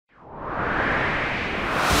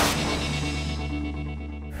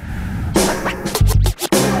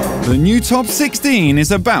The new top 16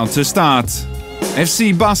 is about to start.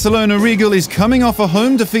 FC Barcelona Regal is coming off a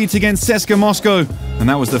home defeat against CSKA Moscow, and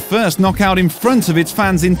that was the first knockout in front of its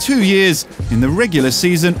fans in 2 years in the regular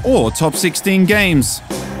season or top 16 games.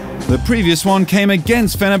 The previous one came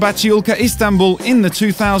against Fenerbahce Ulker Istanbul in the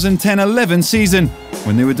 2010-11 season,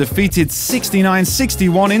 when they were defeated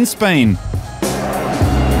 69-61 in Spain.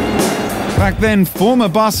 Back then, former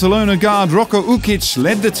Barcelona guard Roko Ukic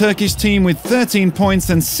led the Turkish team with 13 points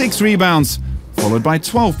and 6 rebounds, followed by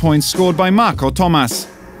 12 points scored by Marco Thomas.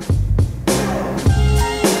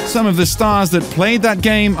 Some of the stars that played that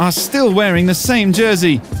game are still wearing the same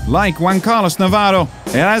jersey, like Juan Carlos Navarro,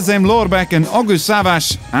 Erasem Lorbek and August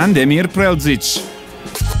Savaş, and Emir Prelzic.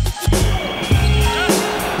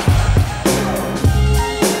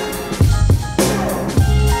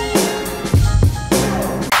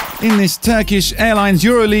 In this Turkish Airlines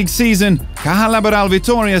Euroleague season, Caja Laboral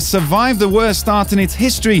Vitoria survived the worst start in its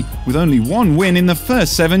history with only one win in the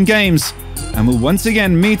first 7 games, and will once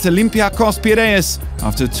again meet Olympiacos Piraeus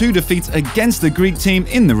after 2 defeats against the Greek team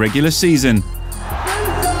in the regular season.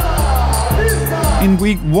 In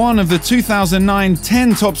week 1 of the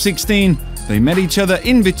 2009-10 top 16, they met each other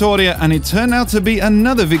in Vitoria, and it turned out to be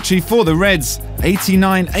another victory for the Reds,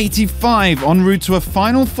 89-85, en route to a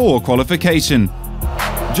Final Four qualification.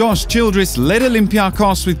 Josh Childress led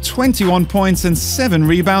Olympiacos with 21 points and 7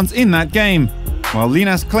 rebounds in that game, while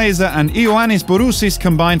Linas Kleza and Ioannis Borousis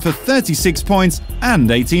combined for 36 points and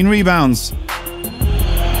 18 rebounds.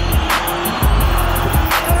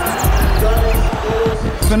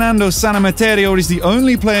 Fernando Sanamaterio is the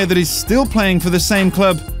only player that is still playing for the same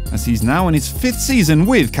club, as he's now in his 5th season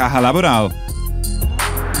with Caja Laboral.